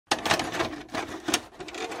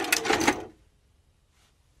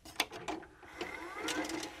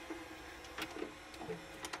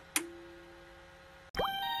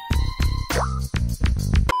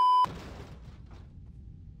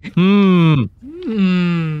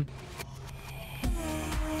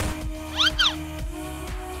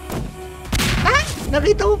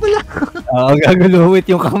Oo, gaguluhit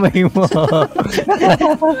yung kamay mo.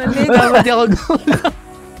 Hindi, dapat di ako gumalaw.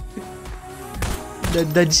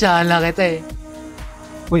 Dadadsa na kita eh.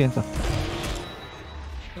 Uy, yan to.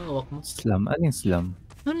 Hawak mo. Slam. Ano yung slam?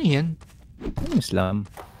 Ano yan? Ano yung slam?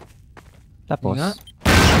 Tapos? Nga.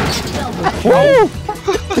 Oh!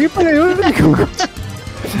 Sige pala yun.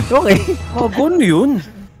 Okay. Ano yun?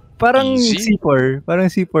 Parang Easy. C4. Parang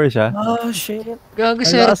C4 siya. Ah, shit. Gago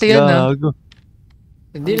swerte yan ah. Gago.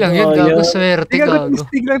 Hindi lang yun, gago swerte, gago.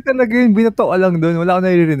 Mistig lang talaga yun. Binato ka lang doon. Wala ko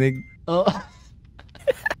naririnig. Oo.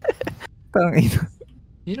 Parang ito.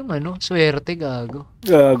 Yun naman no, swerte, gago.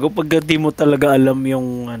 Gago, pag di mo talaga alam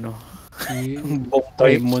yung ano, yung buong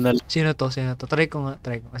time mo na. Sino to? Try ko nga.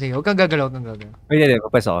 Sige, huwag kang gagalaw, Wait, hindi.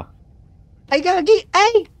 Papes ako. Ay, gagi!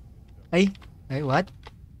 Ay, what?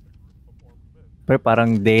 Pero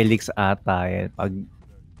parang Delix ata yan. Pag...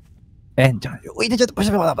 Diyan. Uy, nandiyan.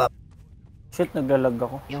 Wala. Shit, naglalag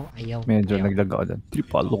ako. Ayaw. Medyo naglag ako doon.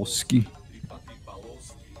 Tripalowski.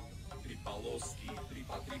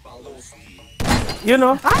 Yun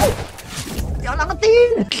o. Ay! Ayaw nakatin!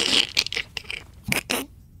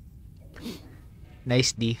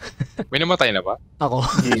 Nice D. May namatay na ba? Ako.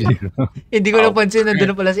 Hindi ko napansin,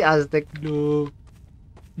 nandun na pala si Aztec. No.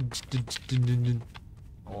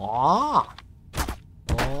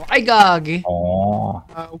 Oh, ay gagi.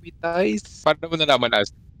 We dies. Paano mo nalaman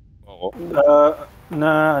as? Oo.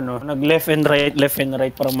 Nag left and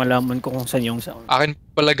right para malaman ko kung saan yung sound. Akin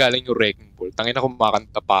pala galing yung wrecking ball. Tangina ko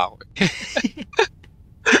kumakanta pa ako.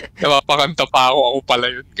 Napapakanta pa ako pala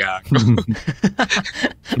yun, gago.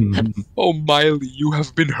 Oh, Miley, you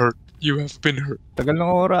have been hurt. Tagal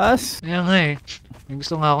ng oras. Kaya nga eh. May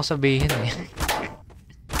gusto nga ako sabihin eh.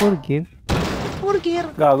 Forgive.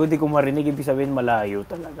 Gago, di ko marinig. Ibig sabihin malayo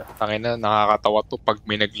talaga. Tangina, nakakatawa to pag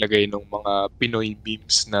may naglagay ng mga Pinoy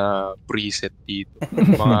memes na preset dito.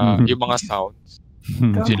 Yung mga sounds.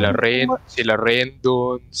 Sila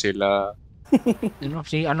Rendon, sila...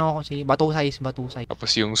 Si Batusay.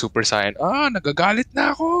 Tapos yung Super Saiyan, nagagalit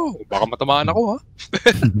na ako. Baka matamaan ako, ha?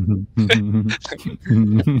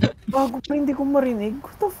 Bago pa hindi ko marinig.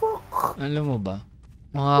 What the fuck? Alam mo ba?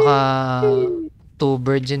 Mga ka 2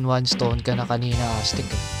 birds in 1 stone ka na kanina,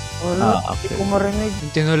 Aztec. Wala, hindi ko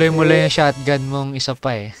marinig. Tinuloy mo lang yung shotgun mong isa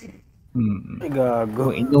pa eh. Ay,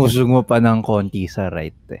 gago. Inusog mo pa ng konti sa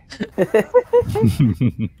right eh.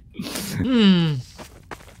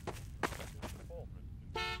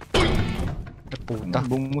 Puta.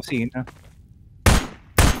 Bumusina.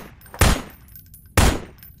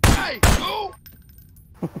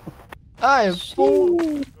 Ay, po.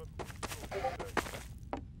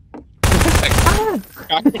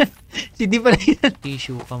 Si di pala yun.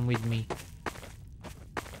 Tissue, come with me.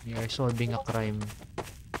 We are solving a crime.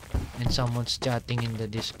 And someone's chatting in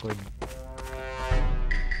the Discord.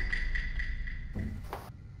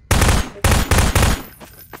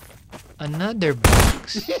 Another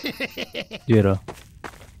box. Zero.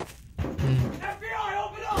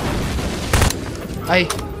 Ay,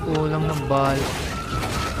 kulang ng bal.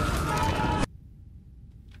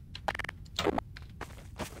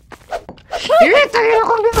 Tayo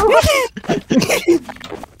ako ginawa.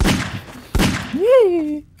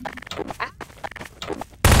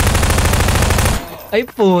 Ay,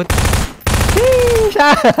 put.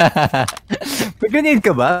 May grenade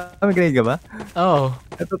ka ba? Oo.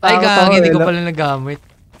 Natatakot Ay, ako, gagi, hindi ko pala nagamit.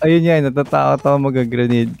 Ayun yan, natatakot ako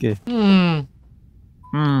mag-grenade ka.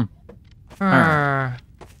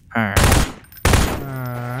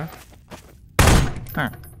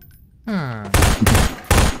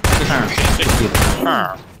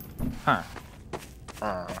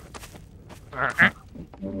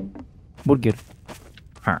 Burger.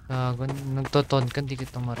 Nagtoton ka, hindi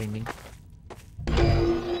kita marinig.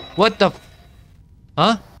 What the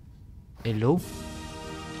Huh? Hello?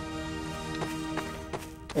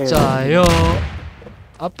 Sayo.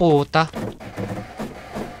 Puta.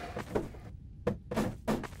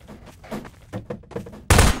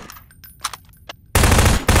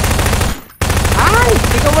 Ay!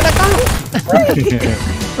 Ikaw mo na tao!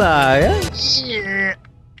 Sayang.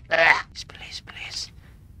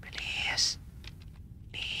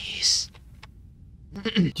 Please.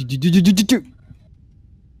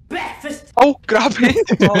 Oh, grabe!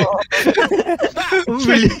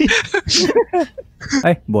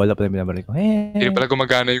 Ay, bola pala binabalik ko. Hindi pala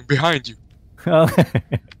gumagana yung behind you.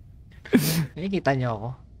 Nakikita niyo ako.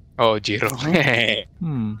 Oh, Jiro.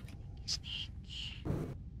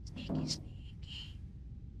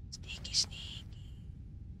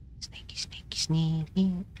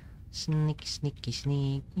 Sneaky.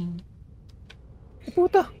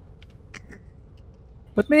 Puta.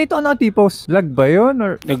 Ba't may nito ka nakatipos? Lag ba yun?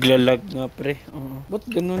 Or... Naglalag nga, pre. Oo. Ba't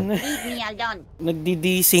ganun na? Leave me alone.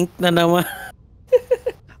 Nagdi-desync na naman.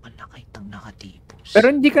 Nakitang nakatipos.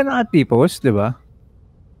 Pero hindi ka nakatipos, di ba?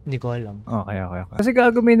 Hindi ko alam. Okay. Kasi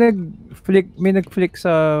gago may nag-flick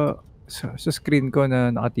sa screen ko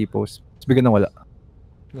na nakatipos. Tapos bigyan na wala.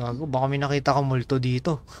 Gago, baka may nakita ka multo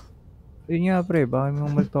dito. Yun nga pre, baka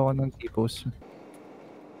may malto ako ng tipos.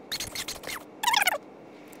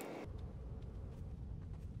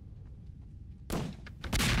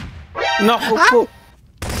 Naku po.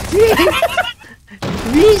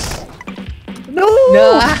 Wish! No!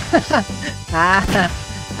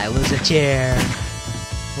 I was a chair.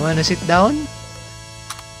 Wanna sit down?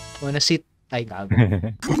 Wanna sit? Ay, gago.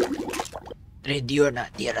 Ready or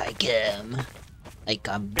not, here I come. I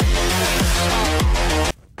come.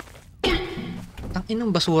 Ang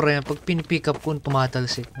inang basura yan, pag pinipick up ko,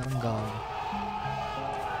 tumatalsik. Narang gago.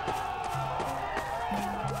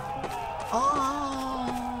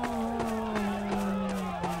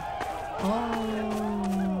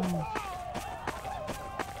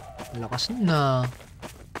 Lakas na.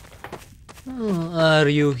 Are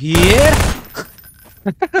you here?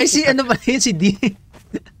 Ay, si ano ba yun? Si D.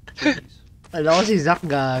 Alam ko si Zach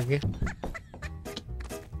gag.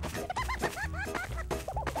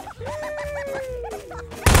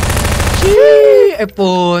 Shee! Eh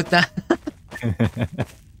puta.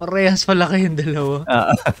 Parehas pala kayong dalawa.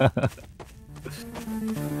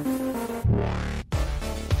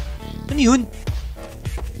 Ano yun?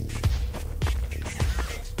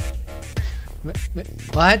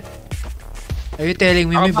 What? Are you telling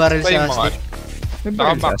me may barrel sa astig?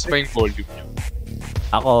 Naka-max pa yung volume nyo.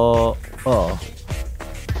 Ako, oo.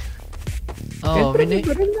 Oo,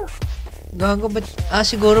 gago ba't?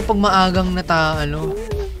 Siguro pag maagang ano?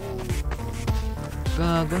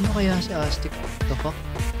 Gago, ano kaya si astig? The fuck?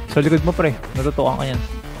 Sa likod mo pre, natutukan ka yan.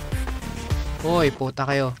 Hoy, puta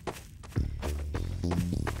kayo.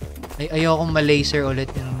 Ayokong ma-laser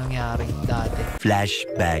ulit yung nangyari dati.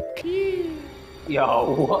 Flashback. Yaw.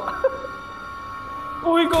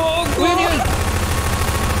 Uy, gog! Uy, ano yun?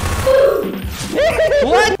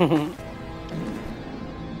 What?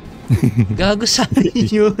 Gago sa akin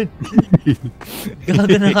yun.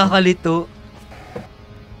 Gago nakakalito.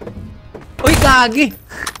 Uy, gagi!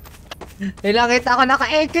 Nakita ako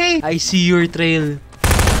naka-AK! I see your trail.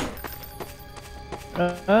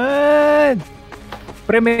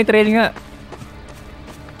 Pre, may trail nga.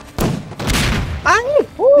 Ang!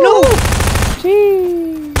 No!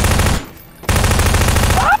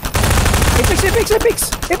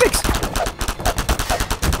 Apex!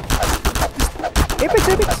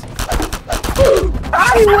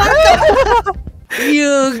 Ay, what the?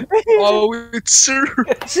 Yung... Oh, it's sir.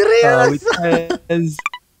 Seryoso? Yes.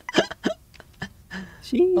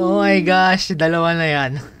 Oh my gosh, dalawa na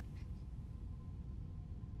yan.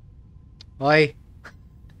 Hoy.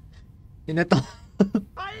 Yun na to.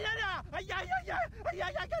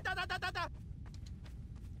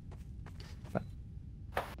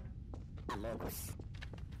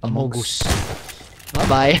 Amogus.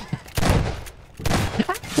 Bye-bye.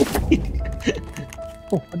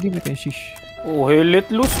 Oh, hindi mo tayo shish. Oh,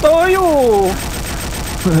 let loose tayo!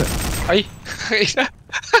 Ay!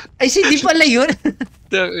 Ay, si di pala yun.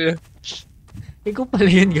 Ikaw pala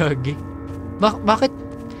yun, gagi.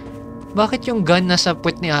 Bakit yung gun nasa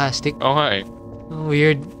puwet ni Astic? Oo nga eh.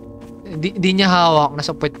 Weird. Di niya hawak,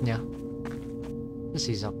 nasa puwet niya.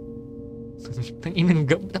 Si Zach.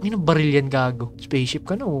 Tanginang baril yan, gago. Spaceship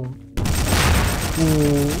ka na, oh.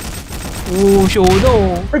 Show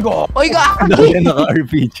no. Oy, gago! Dahil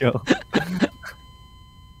naka-RPG ako.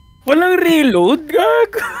 Walang reload,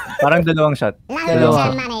 gag! Parang dalawang shot. Now you Dalawa.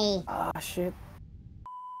 send money. Ah, shit.